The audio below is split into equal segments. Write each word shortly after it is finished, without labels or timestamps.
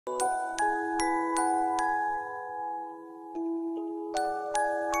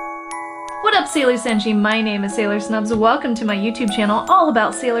up, Sailor Senshi? My name is Sailor Snubs. Welcome to my YouTube channel all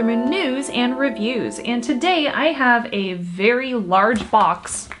about Sailor Moon news and reviews. And today I have a very large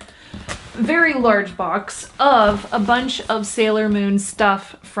box of a bunch of Sailor Moon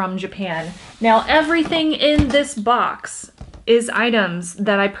stuff from Japan. Now, everything in this box is items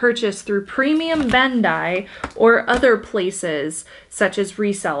that I purchased through Premium Bandai or other places such as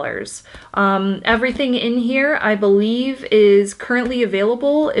resellers. Everything in here I believe is currently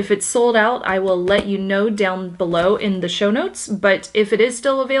available. If it's sold out, I will let you know down below in the show notes, but if it is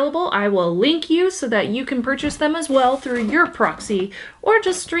still available, I will link you so that you can purchase them as well through your proxy or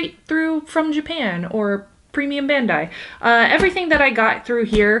just straight through from Japan or Premium Bandai. Everything that I got through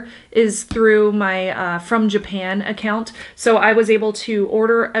here is through my From Japan account, so I was able to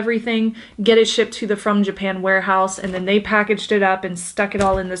order everything, get it shipped to the From Japan warehouse, and then they packaged it up and stuck it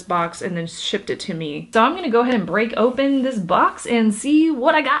all in this box and then shipped it to me. So I'm gonna go ahead and break open this box and see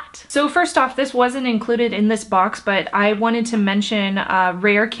what I got. So first off, this wasn't included in this box, but I wanted to mention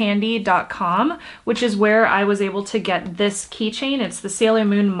rarecandy.com, which is where I was able to get this keychain. It's the Sailor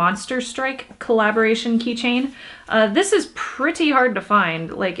Moon Monster Strike collaboration keychain. This is pretty hard to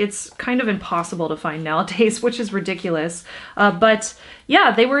find. Like, it's kind of impossible to find nowadays, which is ridiculous. But yeah,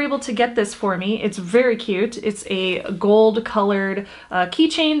 they were able to get this for me. It's very cute. It's a gold colored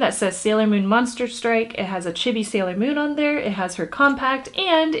keychain that says Sailor Moon Monster Strike. It has a chibi Sailor Moon on there. It has her compact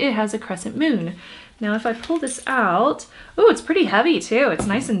and it has a crescent moon. Now, if I pull this out, oh, it's pretty heavy too. It's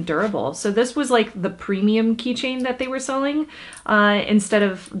nice and durable. So this was like the premium keychain that they were selling instead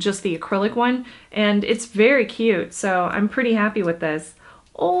of just the acrylic one. And it's very cute. So I'm pretty happy with this.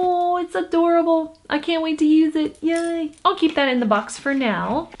 Oh, it's adorable. I can't wait to use it. Yay. I'll keep that in the box for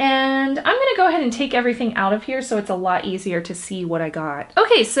now. And I'm gonna go ahead and take everything out of here so it's a lot easier to see what I got.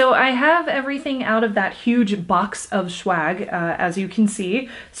 Okay, so I have everything out of that huge box of swag, as you can see.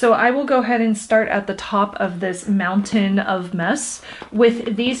 So I will go ahead and start at the top of this mountain of mess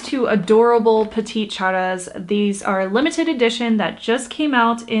with these two adorable Petit Charas. These are limited edition that just came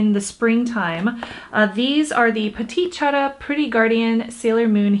out in the springtime. These are the Petit Chara Pretty Guardian Sailor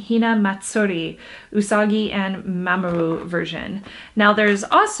Moon Hinamatsuri Usagi and Mamoru version. Now there's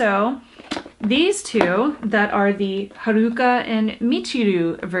also these two that are the Haruka and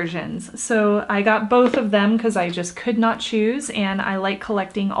Michiru versions. So I got both of them because I just could not choose and I like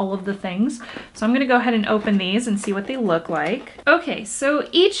collecting all of the things. So I'm gonna go ahead and open these and see what they look like. Okay, so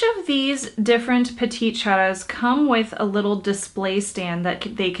each of these different Petit Charas come with a little display stand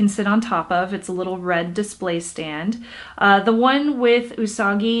that they can sit on top of. It's a little red display stand. The one with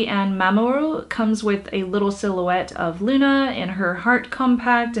Usagi and Mamoru comes with a little silhouette of Luna and her heart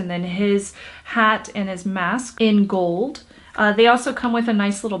compact and then his hat and his mask in gold. They also come with a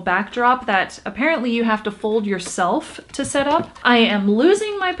nice little backdrop that apparently you have to fold yourself to set up. I am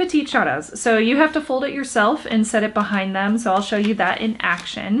losing my Petit Charas, so you have to fold it yourself and set it behind them, so I'll show you that in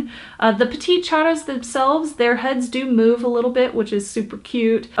action. The Petit Charas themselves, their heads do move a little bit, which is super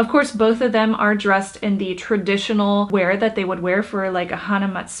cute. Of course, both of them are dressed in the traditional wear that they would wear for like a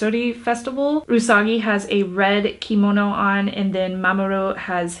Hinamatsuri festival. Usagi has a red kimono on, and then Mamoru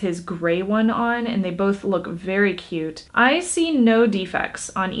has his gray one on, and they both look very cute. I see no defects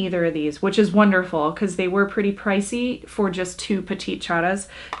on either of these, which is wonderful because they were pretty pricey for just two Petit Charas.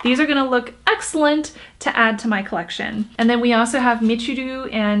 These are gonna look excellent to add to my collection. And then we also have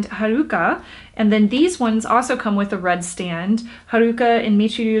Michiru and Haruka, and then these ones also come with a red stand. Haruka and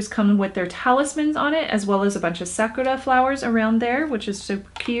Michiru's come with their talismans on it, as well as a bunch of sakura flowers around there, which is super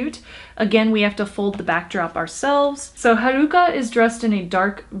cute. Again, we have to fold the backdrop ourselves. So Haruka is dressed in a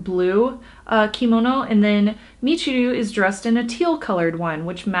dark blue kimono, and then Michiru is dressed in a teal colored one,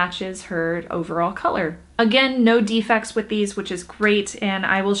 which matches her overall color. Again, no defects with these, which is great, and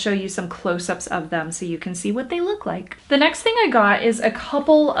I will show you some close-ups of them so you can see what they look like. The next thing I got is a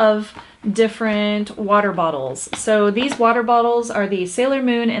couple of different water bottles. So these water bottles are the Sailor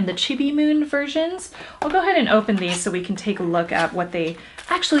Moon and the Chibi Moon versions. I'll go ahead and open these so we can take a look at what they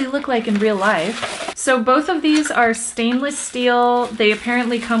actually look like in real life. So both of these are stainless steel. They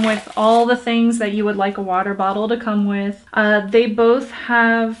apparently come with all the things that you would like a water bottle to come with. They both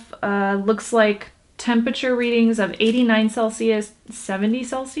have, looks like temperature readings of 89 Celsius, 70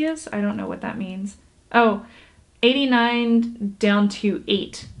 Celsius. I don't know what that means. Oh, 89 down to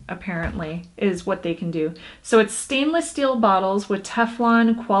 8 apparently is what they can do. So it's stainless steel bottles with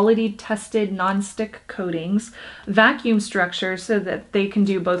Teflon quality tested non-stick coatings, vacuum structure so that they can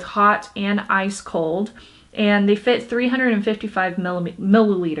do both hot and ice cold, and they fit 355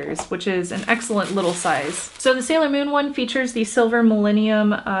 milliliters, which is an excellent little size. So the Sailor Moon one features the Silver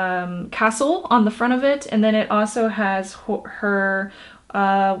Millennium castle on the front of it, and then it also has her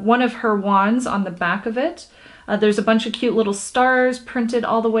one of her wands on the back of it. There's a bunch of cute little stars printed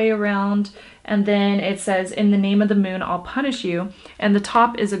all the way around, and then it says, "In the name of the moon, I'll punish you." And the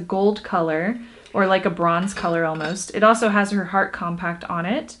top is a gold color, or like a bronze color almost. It also has her heart compact on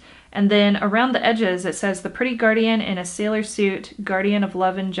it. And then around the edges, it says, "The pretty guardian in a sailor suit, guardian of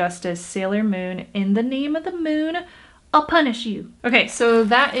love and justice, Sailor Moon, in the name of the moon, I'll punish you." Okay, so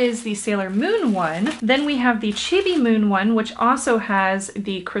that is the Sailor Moon one. Then we have the Chibi Moon one, which also has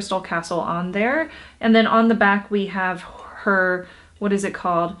the Crystal Castle on there. And then on the back, we have her, what is it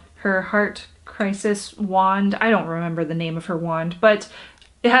called? Her Heart Crisis wand. I don't remember the name of her wand, but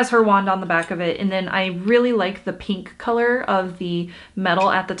it has her wand on the back of it. And then I really like the pink color of the metal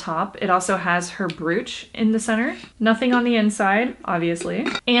at the top. It also has her brooch in the center. Nothing on the inside, obviously.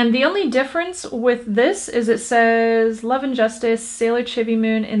 And the only difference with this is it says, "Love and Justice, Sailor Chibi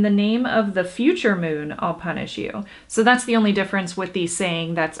Moon, in the name of the future moon, I'll punish you." So that's the only difference with the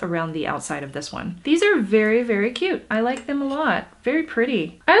saying that's around the outside of this one. These are very, very cute. I like them a lot. Very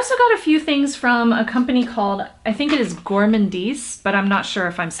pretty. I also got a few things from a company called, I think it is Gourmandise, but I'm not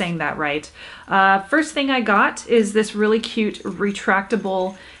sure if I'm saying that right. First thing I got is this really cute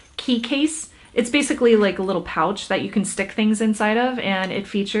retractable key case. It's basically like a little pouch that you can stick things inside of, and it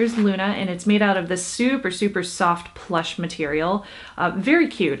features Luna, and it's made out of this super, super soft plush material. Very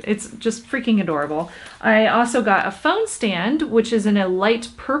cute. It's just freaking adorable. I also got a phone stand, which is in a light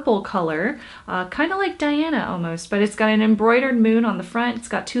purple color, kind of like Diana almost, but it's got an embroidered moon on the front. It's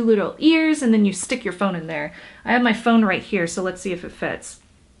got two little ears, and then you stick your phone in there. I have my phone right here, so let's see if it fits.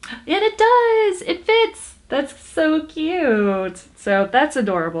 And it does! It fits! That's so cute. So that's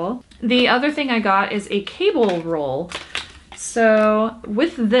adorable. The other thing I got is a cable roll. So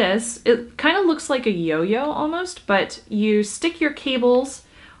with this, it kind of looks like a yo-yo almost, but you stick your cables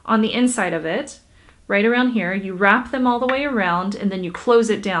on the inside of it, right around here. You wrap them all the way around, and then you close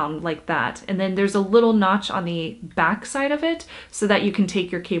it down like that. And then there's a little notch on the back side of it so that you can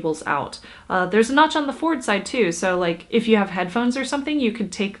take your cables out. There's a notch on the forward side too. So like if you have headphones or something, you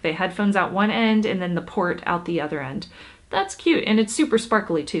could take the headphones out one end and then the port out the other end. That's cute, and it's super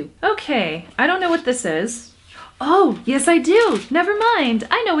sparkly too. Okay, I don't know what this is. Oh, yes I do. Never mind.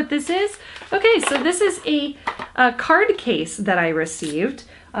 I know what this is. Okay, so this is a card case that I received.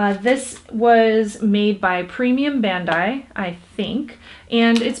 This was made by Premium Bandai, I think,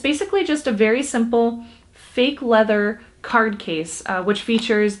 and it's basically just a very simple fake leather card case, which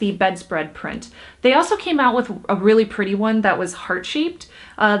features the bedspread print. They also came out with a really pretty one that was heart-shaped,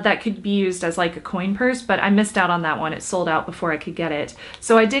 that could be used as like a coin purse, but I missed out on that one. It sold out before I could get it.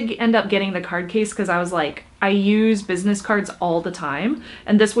 So I did end up getting the card case because I was like, I use business cards all the time,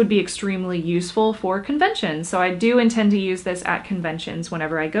 and this would be extremely useful for conventions. So I do intend to use this at conventions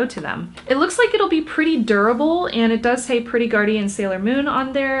whenever I go to them. It looks like it'll be pretty durable, and it does say Pretty Guardian Sailor Moon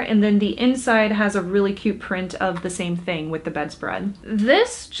on there, and then the inside has a really cute print of the same thing with the bedspread.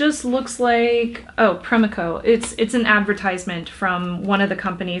 This just looks like, oh, Premico. It's an advertisement from one of the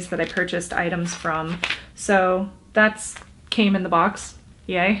companies that I purchased items from. So that's came in the box.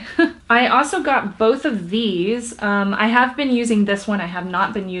 Yay. I also got both of these. I have been using this one. I have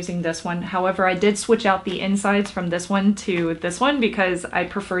not been using this one. However, I did switch out the insides from this one to this one because I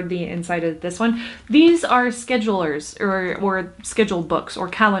preferred the inside of this one. These are schedulers or schedule books or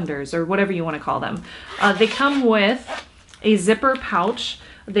calendars or whatever you want to call them. They come with a zipper pouch.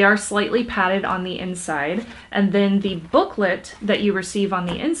 They are slightly padded on the inside, and then the booklet that you receive on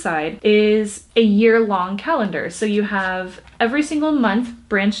the inside is a year-long calendar. So you have every single month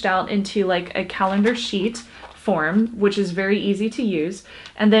branched out into like a calendar sheet form, which is very easy to use.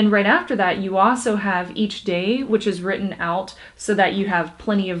 And then right after that, you also have each day, which is written out so that you have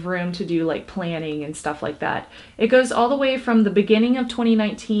plenty of room to do like planning and stuff like that. It goes all the way from the beginning of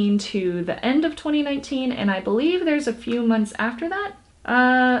 2019 to the end of 2019, and I believe there's a few months after that.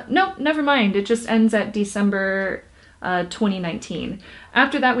 No, never mind. It just ends at December 2019.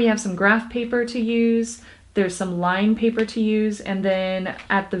 After that, we have some graph paper to use. There's some line paper to use. And then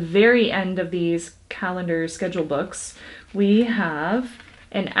at the very end of these calendar schedule books, we have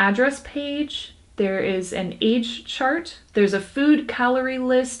an address page. There is an age chart. There's a food calorie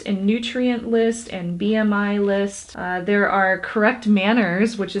list and nutrient list and BMI list. There are correct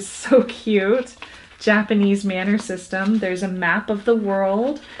manners, which is so cute. Japanese manner system. There's a map of the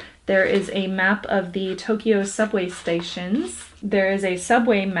world. There is a map of the Tokyo subway stations. There is a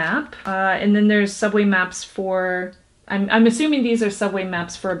subway map, and then there's subway maps for, I'm assuming these are subway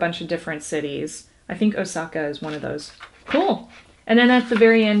maps for a bunch of different cities. I think Osaka is one of those. Cool. And then at the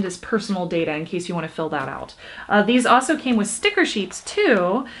very end is personal data in case you want to fill that out. These also came with sticker sheets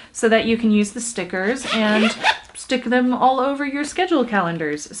too, so that you can use the stickers and stick them all over your schedule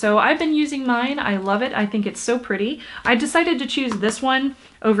calendars. So I've been using mine. I love it. I think it's so pretty. I decided to choose this one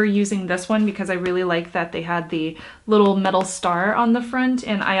over using this one because I really like that they had the little metal star on the front,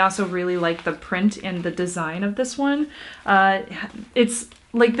 and I also really like the print and the design of this one. It's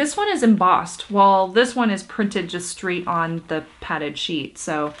like this one is embossed while this one is printed just straight on the padded sheet.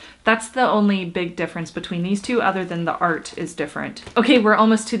 So that's the only big difference between these two, other than the art is different. Okay, we're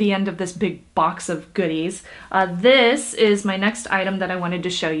almost to the end of this big box of goodies. This is my next item that I wanted to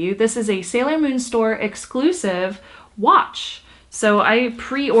show you. This is a Sailor Moon store exclusive watch. So I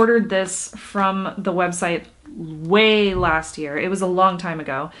pre-ordered this from the website way last year. It was a long time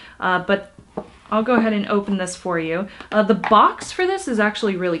ago, but I'll go ahead and open this for you. The box for this is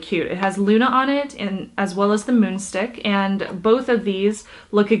actually really cute. It has Luna on it, and as well as the Moonstick, and both of these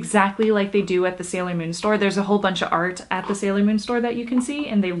look exactly like they do at the Sailor Moon store. There's a whole bunch of art at the Sailor Moon store that you can see,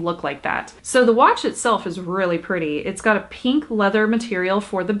 and they look like that. So the watch itself is really pretty. It's got a pink leather material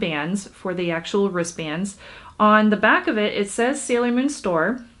for the bands, for the actual wristbands. On the back of it, it says Sailor Moon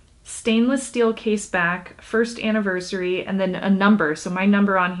store, stainless steel case back, first anniversary, and then a number. So my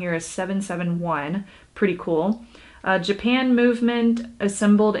number on here is 771. Pretty cool. Japan movement,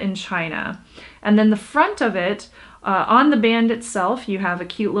 assembled in China. And then the front of it, on the band itself, you have a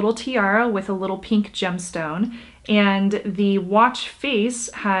cute little tiara with a little pink gemstone. And the watch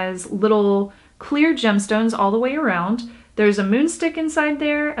face has little clear gemstones all the way around. There's a moonstick inside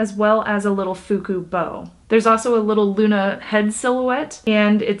there, as well as a little fuku bow. There's also a little Luna head silhouette,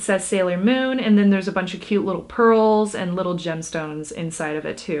 and it says Sailor Moon, and then there's a bunch of cute little pearls and little gemstones inside of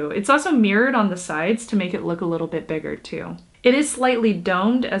it too. It's also mirrored on the sides to make it look a little bit bigger too. It is slightly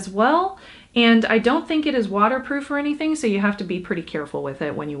domed as well, and I don't think it is waterproof or anything, so you have to be pretty careful with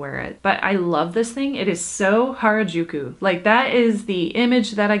it when you wear it. But I love this thing. It is so Harajuku. Like, that is the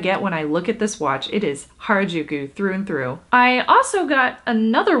image that I get when I look at this watch. It is Harajuku through and through. I also got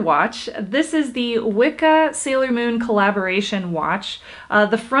another watch. This is the Wicca Sailor Moon collaboration watch.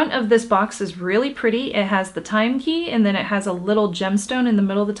 The front of this box is really pretty. It has the time key, and then it has a little gemstone in the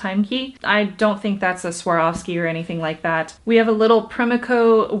middle of the time key. I don't think that's a Swarovski or anything like that. We have a little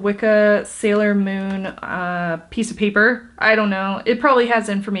Premico Wicca Sailor Moon piece of paper. I don't know. It probably has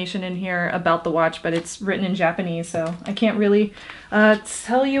information in here about the watch, but it's written in Japanese, so I can't really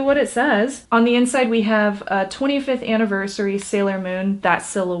tell you what it says. On the inside, we have a 25th anniversary Sailor Moon, that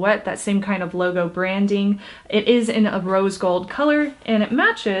silhouette, that same kind of logo branding. It is in a rose gold color, and it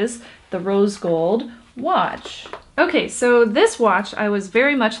matches the rose gold watch. Okay, so this watch I was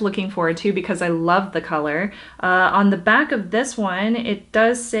very much looking forward to because I love the color. On the back of this one, it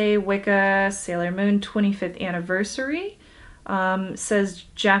does say Wicca Sailor Moon 25th anniversary. Says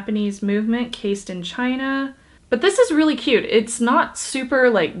Japanese movement, cased in China. But this is really cute. It's not super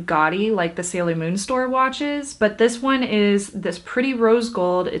like gaudy like the Sailor Moon store watches, but this one is this pretty rose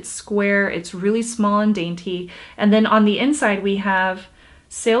gold. It's square, it's really small and dainty. And then on the inside we have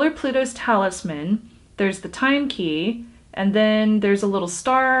Sailor Pluto's talisman. There's the time key, and then there's a little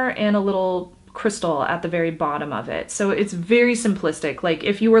star and a little crystal at the very bottom of it. So it's very simplistic. Like,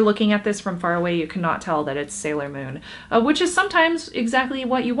 if you were looking at this from far away, you cannot tell that it's Sailor Moon, which is sometimes exactly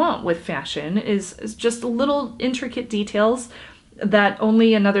what you want with fashion, is just little intricate details that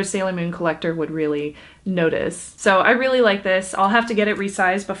only another Sailor Moon collector would really notice. So I really like this. I'll have to get it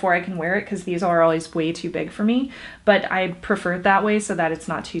resized before I can wear it because these are always way too big for me, but I prefer it that way so that it's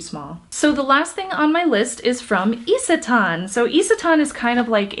not too small. So the last thing on my list is from Isetan. So Isetan is kind of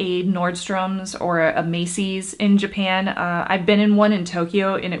like a Nordstrom's or a Macy's in Japan. I've been in one in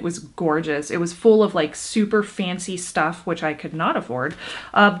Tokyo and it was gorgeous. It was full of like super fancy stuff, which I could not afford,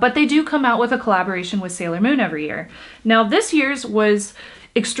 but they do come out with a collaboration with Sailor Moon every year. Now this year's was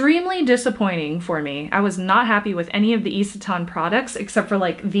extremely disappointing for me. I was not happy with any of the Isetan products except for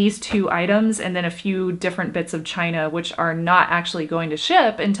like these two items and then a few different bits of China, which are not actually going to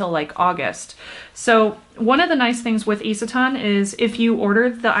ship until like August. So one of the nice things with Isetan is if you order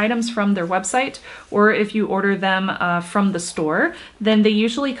the items from their website or if you order them from the store, then they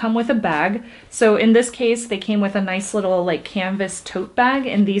usually come with a bag. So in this case, they came with a nice little like canvas tote bag,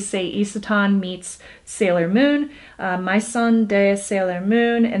 and these say Isetan meets Sailor Moon, Maison de Sailor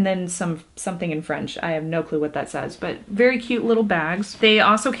Moon, and then something in French. I have no clue what that says, but very cute little bags. They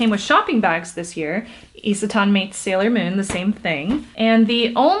also came with shopping bags this year. Isetan meets Sailor Moon, the same thing. And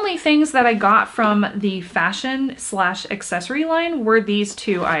the only things that I got from the fashion/accessory line were these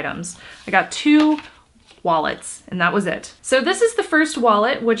two items. I got two wallets, and that was it. So this is the first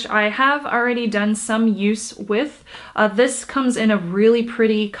wallet, which I have already done some use with. This comes in a really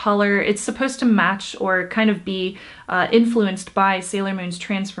pretty color. It's supposed to match or kind of be influenced by Sailor Moon's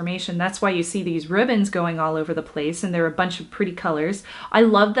transformation. That's why you see these ribbons going all over the place, and there are a bunch of pretty colors. I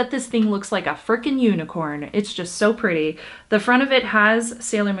love that this thing looks like a frickin' unicorn. It's just so pretty. The front of it has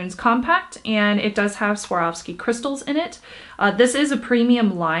Sailor Moon's compact, and it does have Swarovski crystals in it. This is a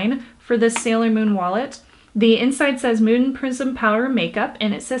premium line for this Sailor Moon wallet. The inside says Moon Prism Powder Makeup,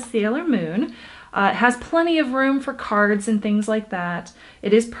 and it says Sailor Moon. It has plenty of room for cards and things like that.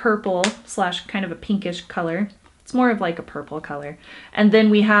 It is purple slash kind of a pinkish color. It's more of like a purple color. And then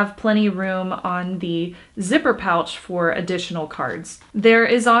we have plenty of room on the zipper pouch for additional cards. There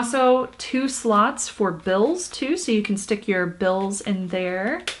is also 2 slots for bills too, so you can stick your bills in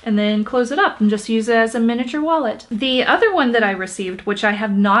there and then close it up and just use it as a miniature wallet. The other one that I received, which I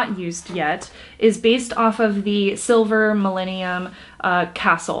have not used yet, is based off of the Silver Millennium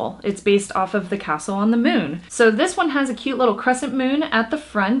castle. It's based off of the castle on the moon. So this one has a cute little crescent moon at the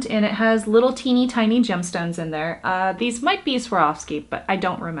front, and it has little teeny tiny gemstones in there. These might be Swarovski, but I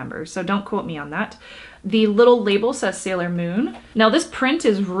don't remember, so don't quote me on that. The little label says Sailor Moon. Now this print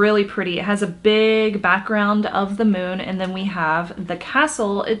is really pretty. It has a big background of the moon, and then we have the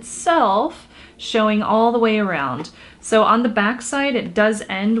castle itself showing all the way around. So on the back side, it does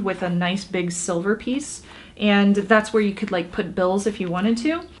end with a nice big silver piece, and that's where you could like put bills if you wanted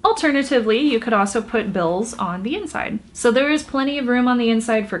to. Alternatively, you could also put bills on the inside. So there is plenty of room on the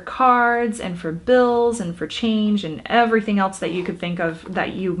inside for cards and for bills and for change and everything else that you could think of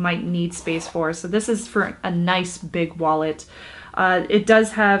that you might need space for. So this is for a nice big wallet. It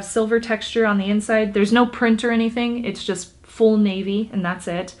does have silver texture on the inside. There's no print or anything. It's just full navy, and that's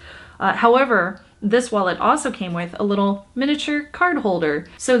it. However, this wallet also came with a little miniature card holder.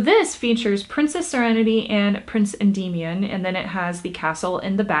 So this features Princess Serenity and Prince Endymion, and then it has the castle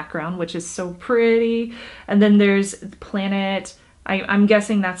in the background, which is so pretty. And then there's the planet. I'm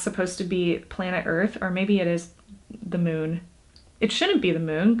guessing that's supposed to be planet Earth, or maybe it is the moon. It shouldn't be the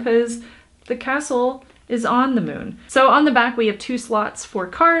moon because the castle is on the moon. So on the back we have 2 slots for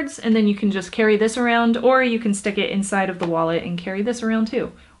cards, and then you can just carry this around, or you can stick it inside of the wallet and carry this around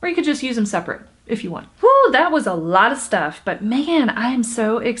too. Or you could just use them separate if you want. Whew, that was a lot of stuff, but man, I am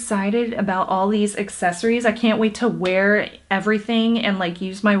so excited about all these accessories. I can't wait to wear everything and like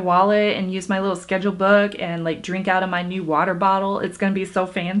use my wallet and use my little schedule book and like drink out of my new water bottle. It's gonna be so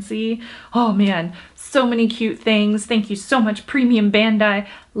fancy. Oh man, so many cute things. Thank you so much, Premium Bandai.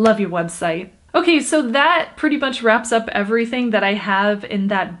 Love your website. Okay, so that pretty much wraps up everything that I have in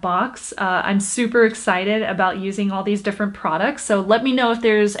that box. I'm super excited about using all these different products, so let me know if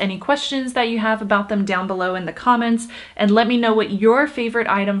there's any questions that you have about them down below in the comments, and let me know what your favorite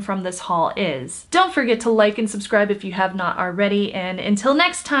item from this haul is. Don't forget to like and subscribe if you have not already, and until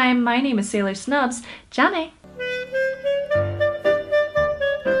next time, my name is Sailor Snubs. Jane!